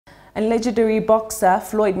And legendary boxer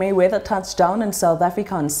Floyd Mayweather touched down in South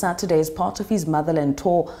Africa on Saturday as part of his Motherland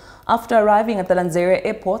Tour. After arriving at the Lanseria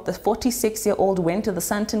airport, the 46-year-old went to the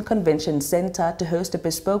Sandton Convention Center to host a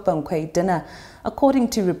bespoke banquet dinner.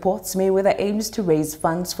 According to reports, Mayweather aims to raise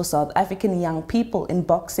funds for South African young people in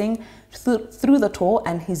boxing through the tour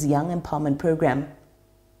and his Young Empowerment Program.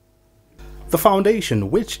 The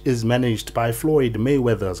foundation, which is managed by Floyd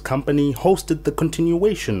Mayweather's company, hosted the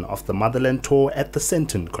continuation of the Motherland Tour at the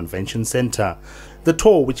Sandton Convention Center. The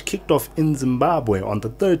tour, which kicked off in Zimbabwe on the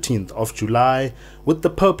 13th of July, with the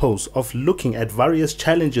purpose of looking at various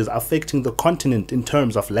challenges affecting the continent in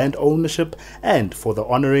terms of land ownership and for the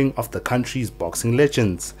honoring of the country's boxing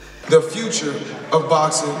legends. The future of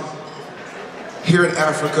boxing here in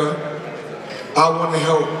Africa, I want to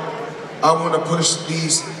help. I want to push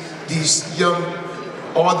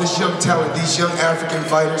all this young talent, these young African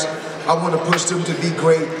fighters. I want to push them to be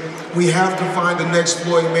great. We have to find the next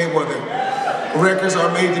Floyd Mayweather. Records are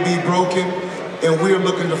made to be broken, and we're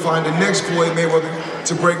looking to find the next Floyd Mayweather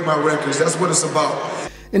to break my records. That's what it's about.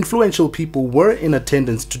 Influential people were in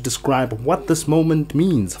attendance to describe what this moment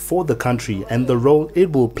means for the country and the role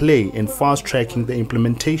it will play in fast-tracking the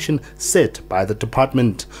implementation set by the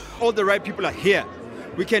department. All the right people are here.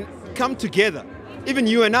 We can come together, even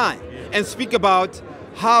you and I, and speak about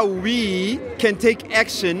how we can take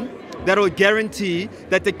action that will guarantee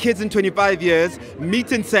that the kids in 25 years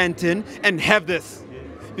meet in Sandton and have this.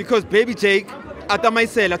 Because Baby Jake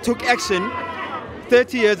Atamaisela took action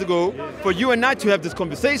 30 years ago for you and I to have this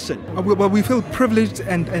conversation. Well, we feel privileged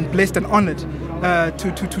and blessed and honored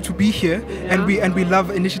to be here, and we love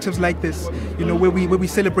initiatives like this, you know, where we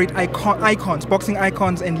celebrate icons, boxing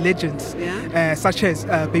icons and legends, such as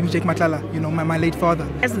Baby Jake Matlala, you know, my late father.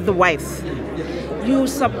 As the wife, you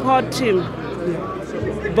support him.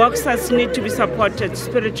 Boxers need to be supported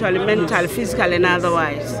spiritually, mentally, physically, and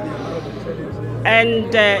otherwise.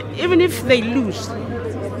 And even if they lose,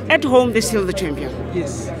 at home they're still the champion.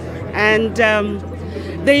 Yes. And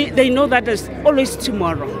they know that there's always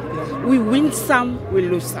tomorrow. We win some, we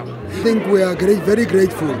lose some. I think we are very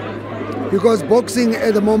grateful because boxing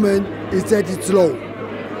at the moment is at its low.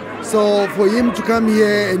 So for him to come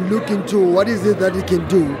here and look into what is it that he can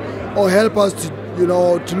do or help us to, you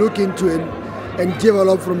know, to look into it and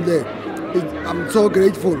develop from there. I'm so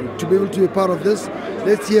grateful to be able to be part of this.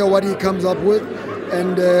 Let's hear what he comes up with,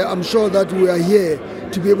 and I'm sure that we are here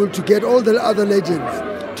to be able to get all the other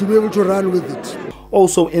legends to be able to run with it.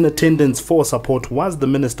 Also in attendance for support was the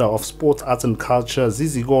Minister of Sports, Arts and Culture,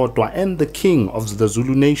 Zizi Kodwa, and the King of the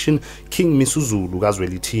Zulu Nation, King Misuzulu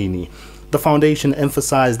Gazwelithini. The foundation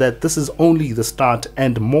emphasized that this is only the start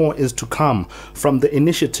and more is to come from the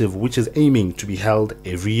initiative, which is aiming to be held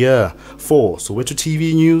every year. For Soweto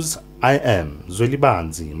TV News, I am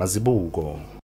Zwelibanzi Mazibuko.